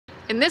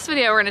In this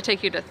video, we're going to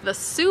take you to the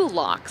Soo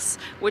Locks,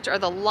 which are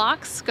the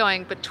locks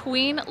going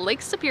between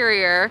Lake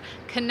Superior,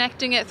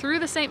 connecting it through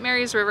the St.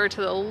 Mary's River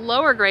to the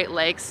lower Great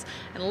Lakes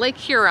and Lake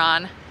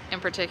Huron in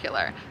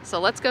particular.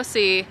 So let's go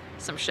see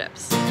some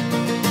ships.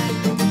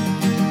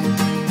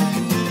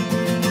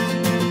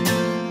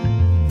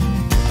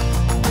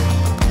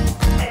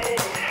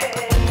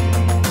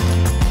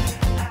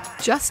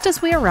 Just as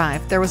we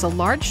arrived, there was a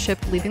large ship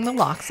leaving the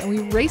locks, and we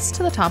raced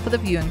to the top of the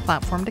viewing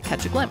platform to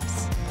catch a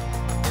glimpse.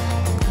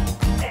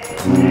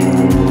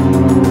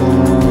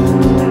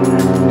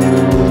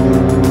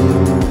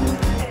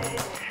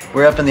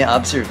 We're up in the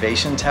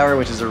observation tower,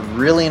 which is a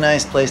really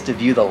nice place to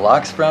view the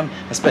locks from,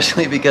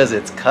 especially because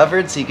it's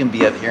covered, so you can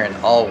be up here in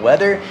all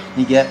weather.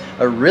 You get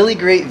a really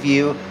great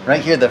view.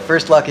 Right here, the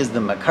first lock is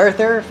the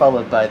MacArthur,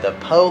 followed by the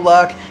Poe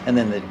lock, and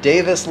then the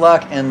Davis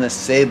lock and the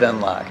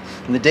Sabin lock.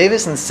 And the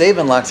Davis and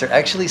Sabin locks are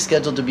actually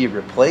scheduled to be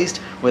replaced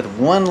with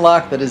one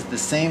lock that is the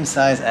same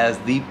size as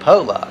the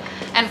Poe lock.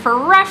 And for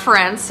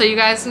reference, so you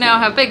guys know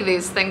how big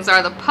these things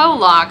are, the Poe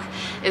lock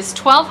is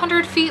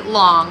 1,200 feet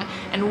long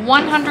and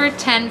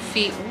 110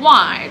 feet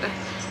wide.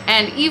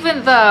 And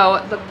even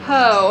though the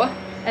Poe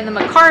and the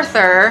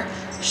MacArthur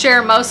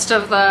share most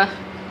of the,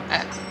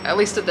 at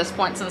least at this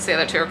point since the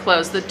other two are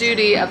closed, the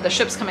duty of the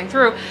ships coming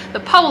through, the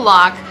Poe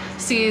lock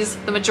sees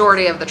the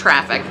majority of the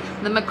traffic.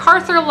 The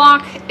MacArthur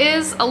lock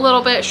is a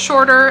little bit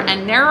shorter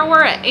and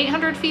narrower at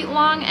 800 feet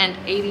long and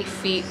 80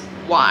 feet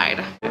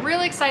wide. We're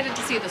really excited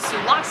to see the Soo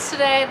Locks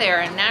today. They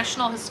are a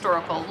National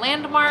Historical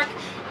Landmark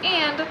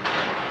and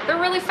they're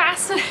really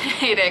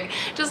fascinating.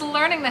 Just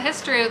learning the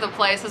history of the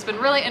place has been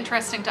really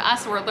interesting to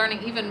us. We're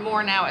learning even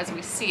more now as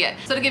we see it.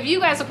 So to give you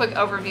guys a quick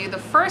overview, the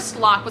first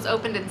lock was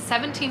opened in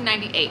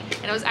 1798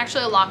 and it was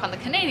actually a lock on the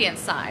Canadian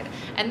side.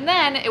 And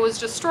then it was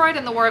destroyed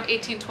in the War of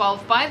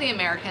 1812 by the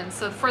Americans.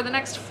 So for the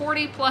next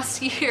 40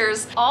 plus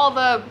years, all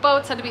the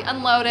boats had to be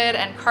unloaded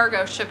and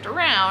cargo shipped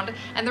around.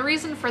 And the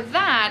reason for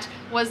that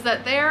was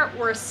that there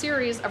were a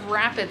series of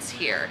rapids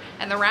here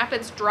and the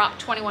rapids dropped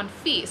 21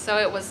 feet. So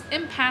it was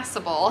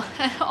impassable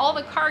and all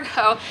the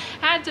cargo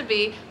had to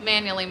be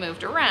manually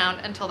moved around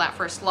until that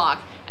first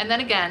lock. And then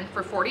again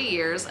for 40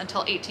 years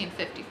until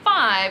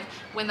 1855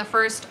 when the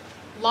first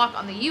lock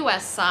on the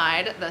US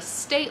side, the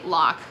state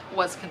lock,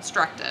 was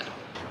constructed.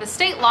 The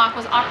state lock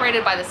was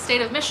operated by the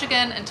state of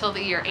Michigan until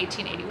the year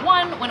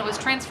 1881 when it was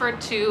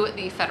transferred to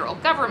the federal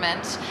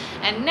government.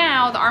 And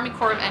now the Army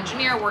Corps of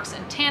Engineers works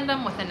in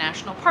tandem with the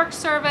National Park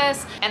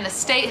Service and the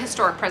State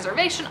Historic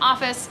Preservation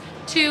Office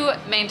to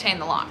maintain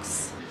the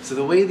locks. So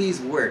the way these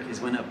work is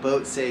when a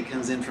boat, say,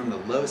 comes in from the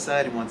low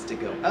side and wants to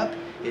go up,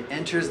 it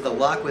enters the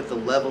lock with the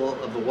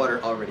level of the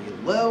water already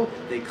low,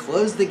 they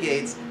close the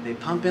gates, they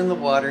pump in the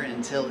water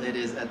until it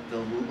is at the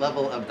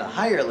level of the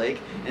higher lake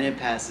and it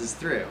passes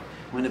through.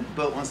 When a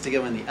boat wants to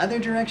go in the other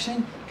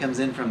direction, it comes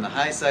in from the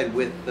high side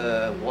with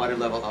the water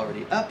level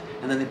already up,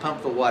 and then they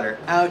pump the water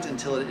out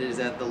until it is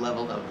at the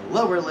level of the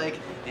lower lake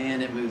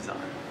and it moves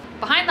on.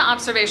 Behind the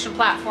observation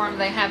platform,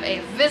 they have a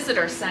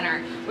visitor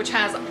center, which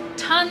has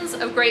tons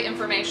of great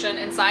information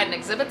inside and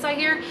exhibits, I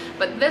hear,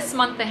 but this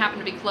month they happen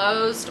to be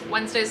closed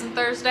Wednesdays and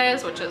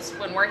Thursdays, which is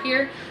when we're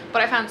here,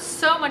 but I found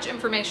so much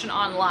information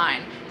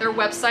online. Their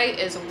website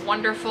is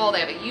wonderful.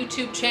 They have a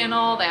YouTube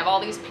channel, they have all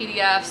these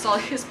PDFs, all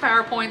these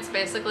PowerPoints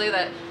basically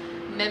that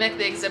mimic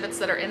the exhibits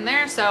that are in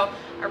there, so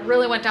I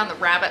really went down the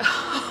rabbit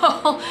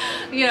hole,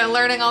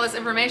 learning all this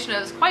information. It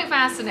was quite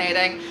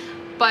fascinating.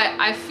 But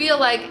I feel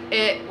like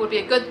it would be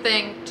a good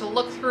thing to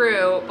look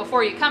through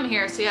before you come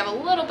here so you have a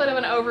little bit of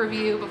an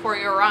overview before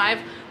you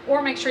arrive,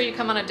 or make sure you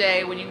come on a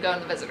day when you can go in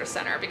the visitor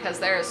center because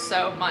there is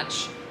so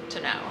much to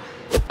know.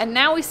 And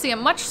now we see a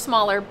much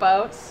smaller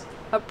boat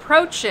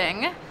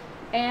approaching,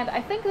 and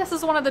I think this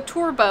is one of the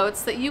tour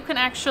boats that you can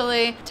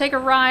actually take a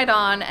ride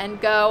on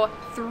and go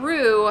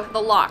through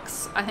the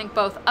locks. I think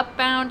both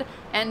upbound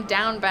and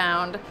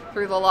downbound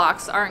through the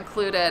locks are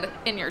included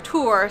in your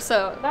tour,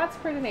 so that's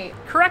pretty neat.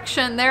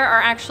 Correction, there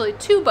are actually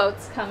two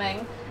boats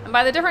coming, and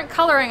by the different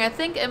coloring, I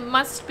think it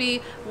must be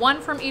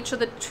one from each of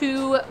the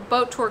two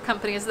boat tour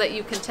companies that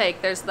you can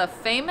take. There's the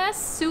famous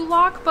Soo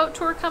Locks Boat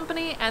Tour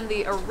Company and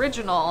the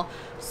original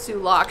Soo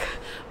Locks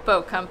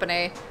Boat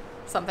Company,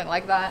 something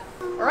like that.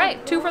 All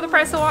right, two for the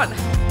price of one.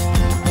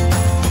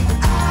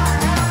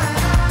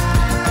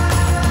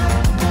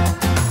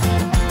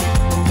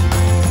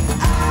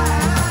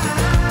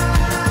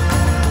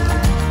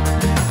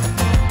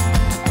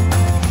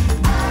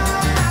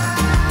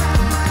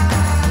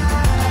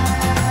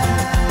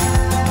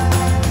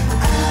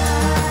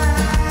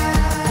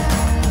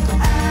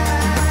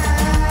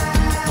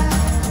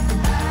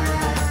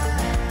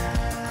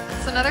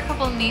 Another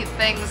couple neat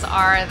things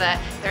are that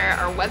there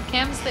are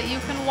webcams that you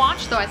can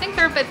watch, though I think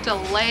they're a bit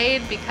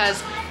delayed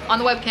because on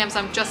the webcams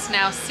I'm just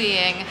now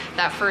seeing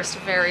that first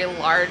very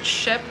large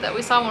ship that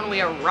we saw when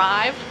we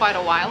arrived quite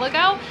a while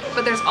ago.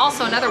 But there's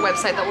also another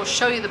website that will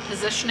show you the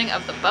positioning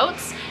of the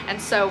boats,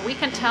 and so we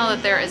can tell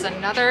that there is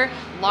another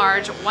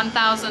large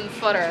 1,000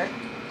 footer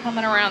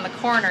coming around the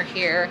corner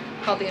here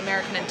called the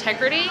American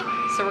Integrity.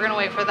 So we're gonna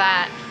wait for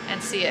that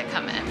and see it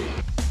come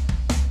in.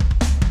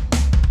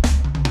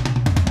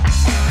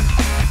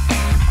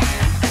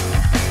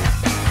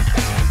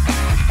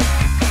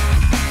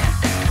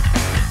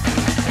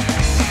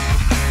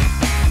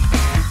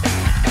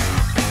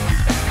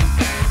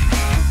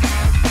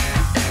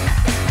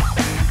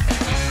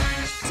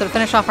 So to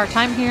finish off our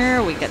time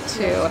here, we get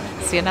to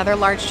see another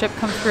large ship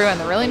come through, and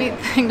the really neat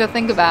thing to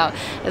think about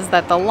is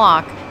that the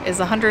lock is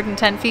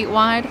 110 feet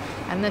wide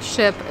and this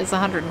ship is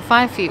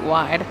 105 feet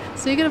wide.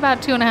 So you get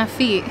about 2.5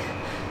 feet,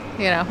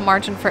 you know,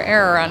 margin for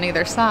error on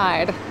either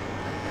side.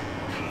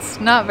 It's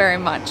not very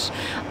much.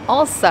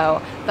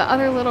 Also, the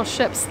other little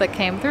ships that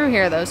came through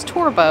here, those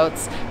tour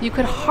boats, you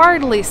could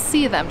hardly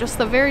see them, just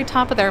the very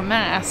top of their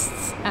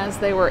masts as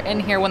they were in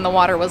here when the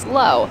water was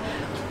low.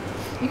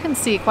 You can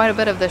see quite a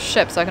bit of this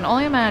ship, so I can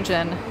only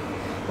imagine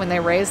when they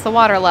raise the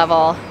water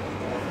level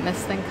and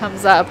this thing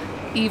comes up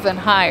even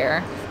higher,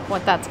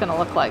 what that's going to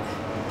look like.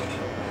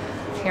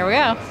 Here we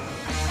go.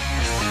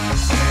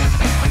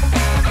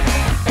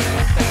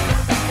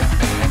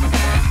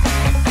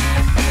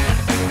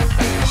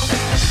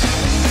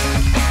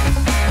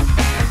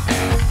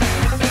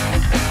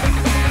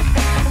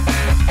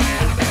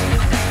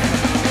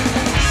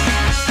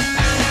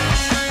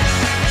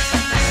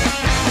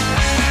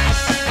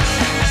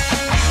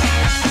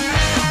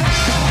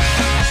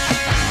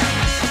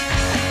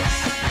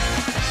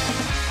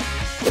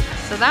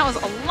 That was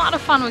a lot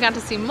of fun. We got to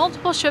see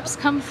multiple ships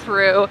come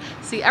through,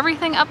 see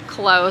everything up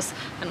close,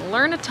 and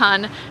learn a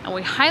ton. And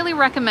we highly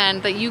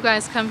recommend that you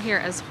guys come here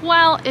as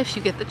well if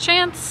you get the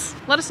chance.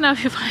 Let us know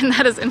if you find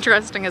that as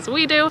interesting as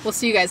we do. We'll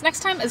see you guys next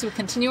time as we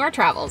continue our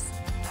travels.